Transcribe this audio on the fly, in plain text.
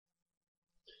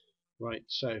Right,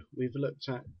 so we've looked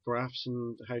at graphs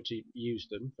and how to use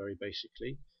them very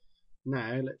basically.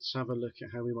 Now let's have a look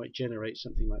at how we might generate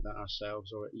something like that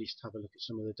ourselves, or at least have a look at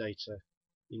some of the data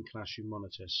in Classroom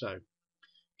Monitor. So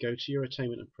go to your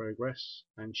attainment and progress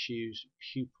and choose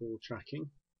pupil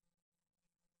tracking.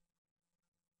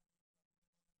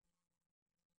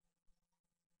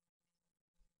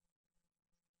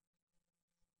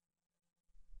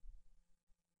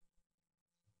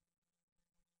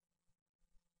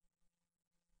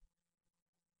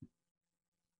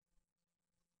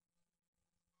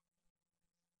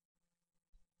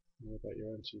 What about your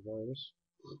antivirus?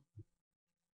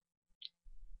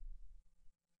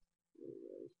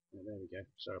 Oh, there we go.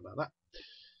 Sorry about that.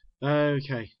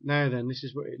 Okay, now then, this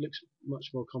is where it looks much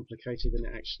more complicated than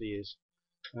it actually is.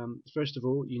 First of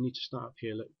all, you need to start up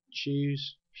here. Look,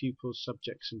 choose pupils,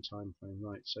 subjects, and time frame.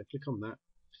 Right, so click on that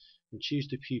and choose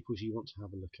the pupils you want to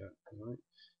have a look at. Right,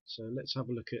 so let's have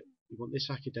a look at. You want this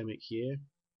academic year.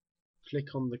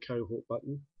 Click on the cohort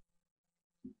button.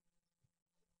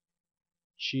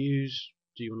 Choose.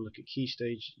 Do you want to look at key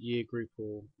stage, year group,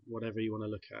 or whatever you want to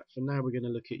look at? For now, we're going to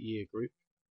look at year group,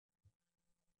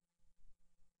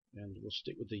 and we'll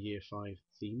stick with the year 5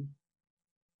 theme.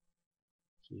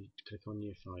 So you click on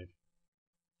year 5.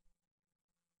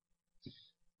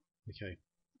 Okay,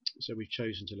 so we've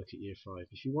chosen to look at year 5.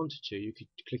 If you wanted to, you could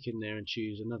click in there and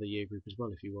choose another year group as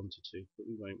well if you wanted to, but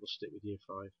we won't. We'll stick with year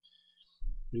 5.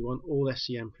 We want all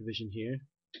SEN provision here.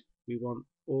 We want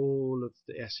all of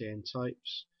the SEN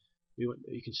types. We want,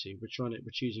 you can see we're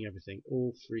choosing everything.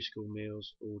 All free school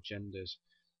meals, all genders.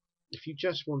 If you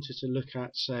just wanted to look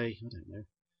at, say, I don't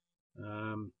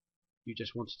know, you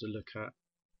just wanted to look at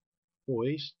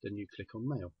boys, then you click on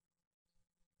male.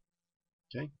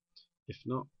 Okay. If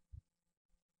not,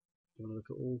 you want to look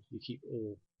at all, you keep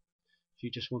all. If you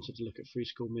just wanted to look at free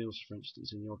school meals, for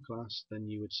instance, in your class, then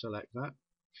you would select that.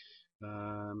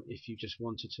 If you just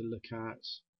wanted to look at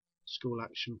School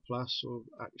Action Plus or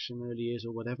Action Early Years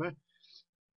or whatever,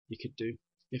 you could do.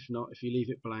 If not, if you leave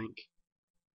it blank,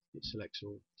 it selects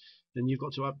all. Then you've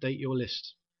got to update your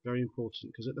list. Very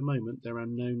important, because at the moment there are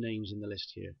no names in the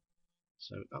list here.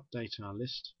 So update our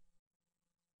list.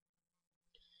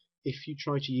 If you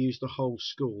try to use the whole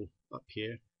school up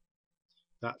here,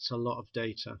 that's a lot of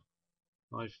data.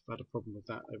 I've had a problem with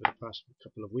that over the past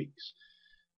couple of weeks.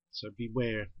 So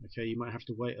beware, okay, you might have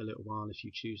to wait a little while if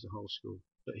you choose the whole school.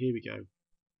 But here we go,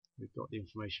 we've got the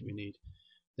information we need.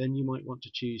 Then you might want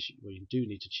to choose, well, you do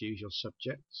need to choose your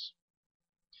subjects.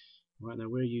 Right, now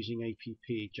we're using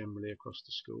APP generally across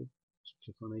the school, so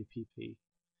click on APP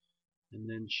and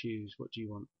then choose what do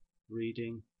you want,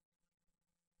 reading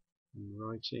and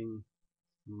writing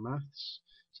and maths.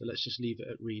 So let's just leave it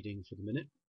at reading for the minute.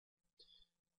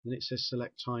 Then it says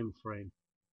select time frame.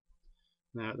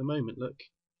 Now at the moment, look,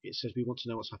 it says we want to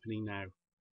know what's happening now.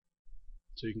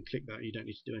 So you can click that, you don't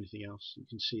need to do anything else. You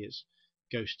can see it's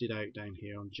ghosted out down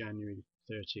here on January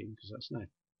 13 because that's now.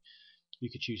 You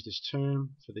could choose this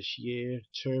term for this year,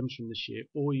 terms from this year,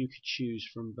 or you could choose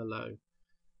from below.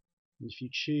 And if you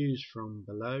choose from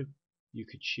below, you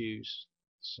could choose,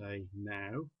 say,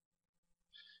 now,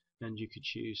 and you could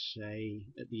choose, say,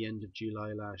 at the end of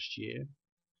July last year,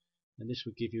 and this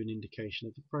would give you an indication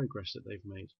of the progress that they've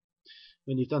made.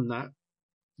 When you've done that,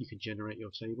 you can generate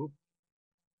your table.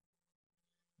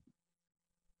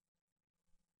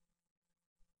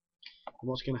 And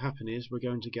what's going to happen is we're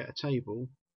going to get a table,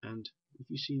 and if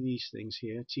you see these things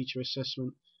here, teacher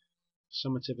assessment,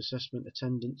 summative assessment,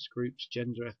 attendance, groups,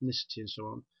 gender, ethnicity and so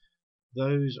on,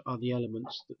 those are the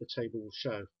elements that the table will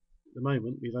show. At the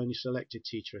moment we've only selected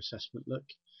teacher assessment, look,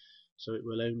 so it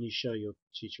will only show your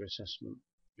teacher assessment,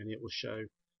 and it will show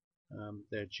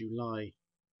their July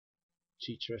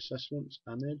teacher assessment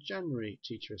and their January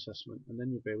teacher assessment, and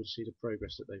then you'll be able to see the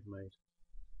progress that they've made.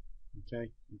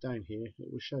 Okay, and down here it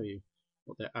will show you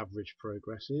what their average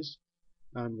progress is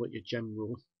and what your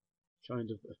general kind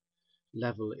of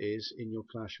level is in your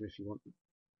classroom if you want.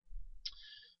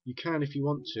 You can, if you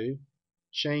want to,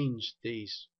 change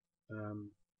these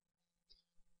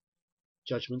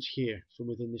judgments here from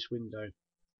within this window.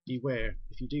 Beware,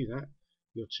 if you do that,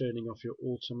 you're turning off your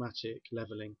automatic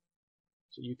leveling.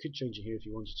 So you could change it here if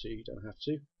you wanted to, you don't have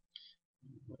to.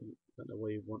 I don't know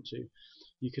where you want to.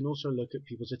 You can also look at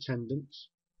people's attendance.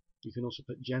 You can also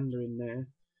put gender in there.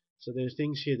 So there are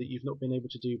things here that you've not been able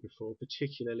to do before,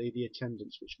 particularly the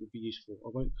attendance, which would be useful. I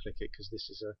won't click it because this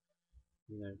is a,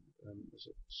 there's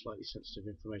a slightly sensitive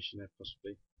information there,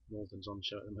 possibly more than's on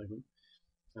show at the moment,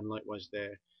 and likewise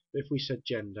there. But if we said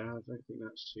gender, I don't think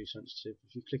that's too sensitive.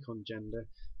 If you click on gender,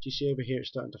 do you see over here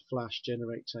it's starting to flash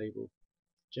generate table?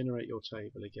 Generate your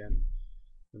table again,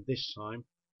 and this time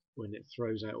when it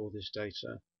throws out all this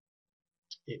data,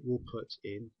 it will put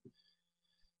in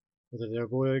whether they're a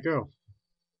boy or a girl,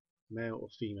 male or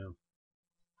female.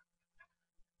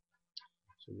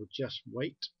 So we'll just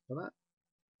wait for that.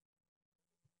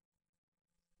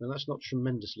 Now that's not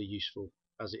tremendously useful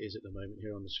as it is at the moment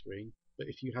here on the screen, but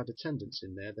if you had attendance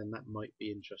in there, then that might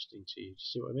be interesting to you. Do you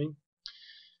see what I mean?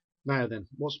 Now then,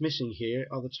 what's missing here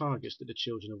are the targets that the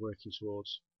children are working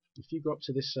towards. If you go up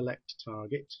to this select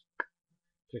target,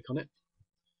 click on it,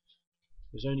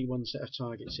 there's only one set of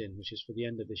targets in, which is for the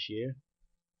end of this year.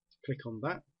 Click on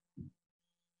that,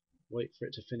 wait for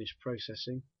it to finish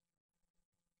processing.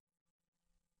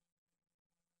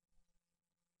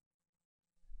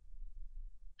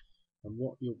 And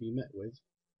what you'll be met with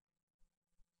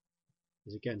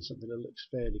is again something that looks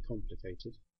fairly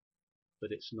complicated,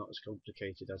 but it's not as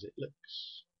complicated as it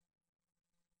looks.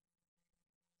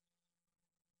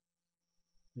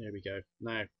 There we go.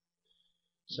 Now,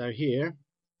 so here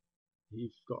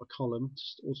you've got a column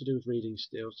all to do with reading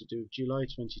skills, to do with July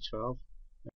 2012.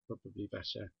 Probably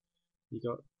better. You've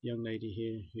got a young lady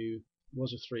here who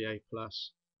was a 3A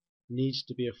plus, needs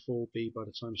to be a 4B by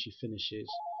the time she finishes.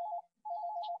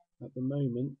 At the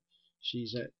moment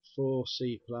she's at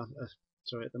 4C plus.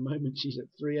 At the moment she's at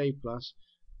 3A plus.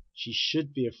 She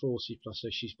should be a 4C plus, so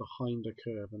she's behind the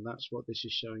curve, and that's what this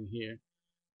is showing here.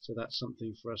 So that's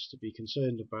something for us to be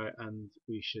concerned about, and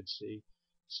we should see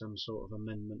some sort of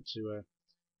amendment to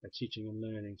a teaching and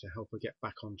learning to help her get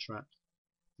back on track.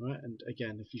 Right, and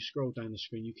again, if you scroll down the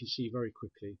screen, you can see very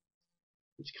quickly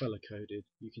it's color coded.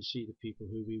 You can see the people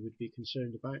who we would be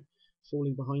concerned about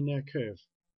falling behind their curve.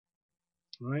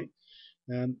 Right.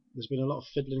 There's been a lot of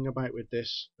fiddling about with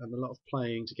this and a lot of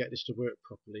playing to get this to work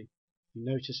properly. If you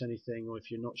notice anything, or if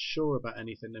you're not sure about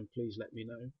anything, then please let me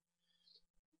know.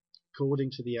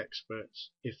 According to the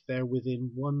experts, if they're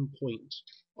within 1 point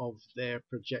of their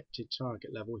projected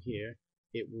target level here,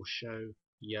 it will show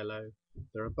yellow. If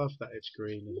they're above that, it's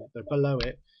green, and if they're below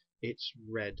it, it's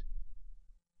red.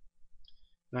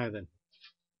 Now then,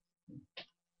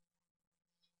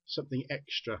 something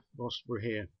extra whilst we're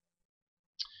here.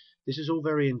 This is all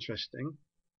very interesting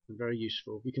and very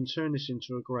useful. We can turn this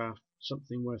into a graph,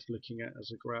 something worth looking at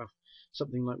as a graph,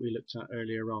 something like we looked at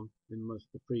earlier on in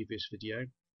the previous video.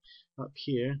 Up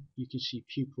here you can see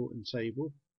pupil and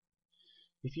table.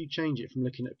 If you change it from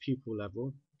looking at pupil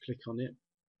level, click on it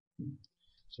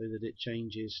so that it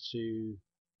changes to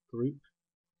group,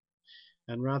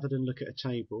 and rather than look at a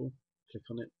table, click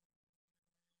on it,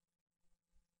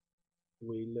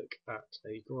 we look at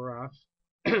a graph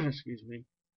excuse me,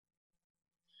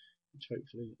 which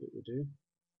hopefully it will do.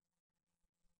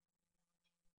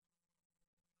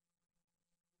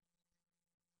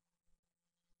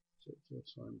 Check your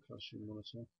time classroom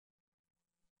monitor.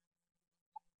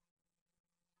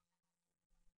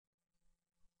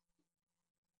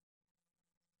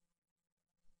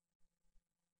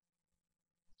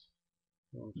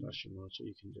 On classroom monitor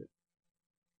you can do it.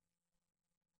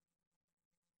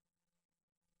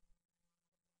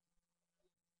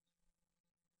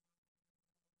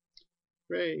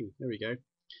 Hooray! There we go.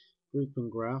 Group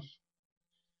and graph.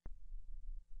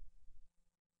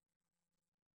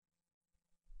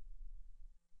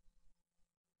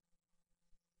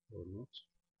 Or not.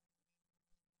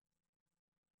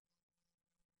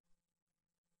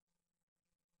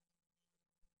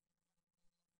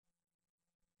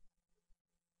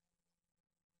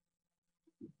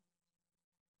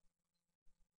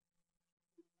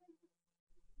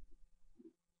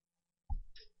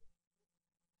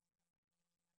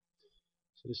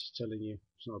 So this is telling you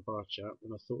it's not a bar chart,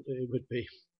 and I thought that it would be.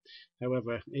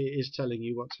 However, it is telling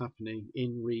you what's happening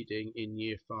in reading in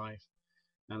year 5.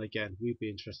 And again, we'd be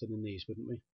interested in these, wouldn't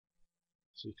we?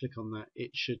 So you click on that,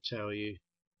 it should tell you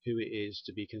who it is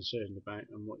to be concerned about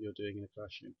and what you're doing in a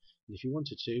classroom. And if you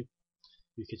wanted to,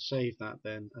 you could save that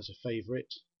then as a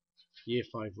favourite, year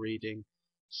 5 reading,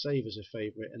 save as a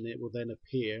favourite, and it will then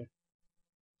appear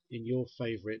in your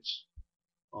favourites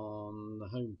on the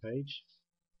home page,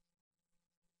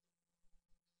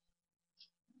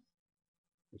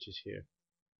 which is here.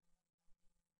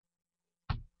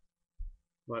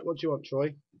 Right, what do you want,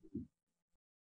 Troy?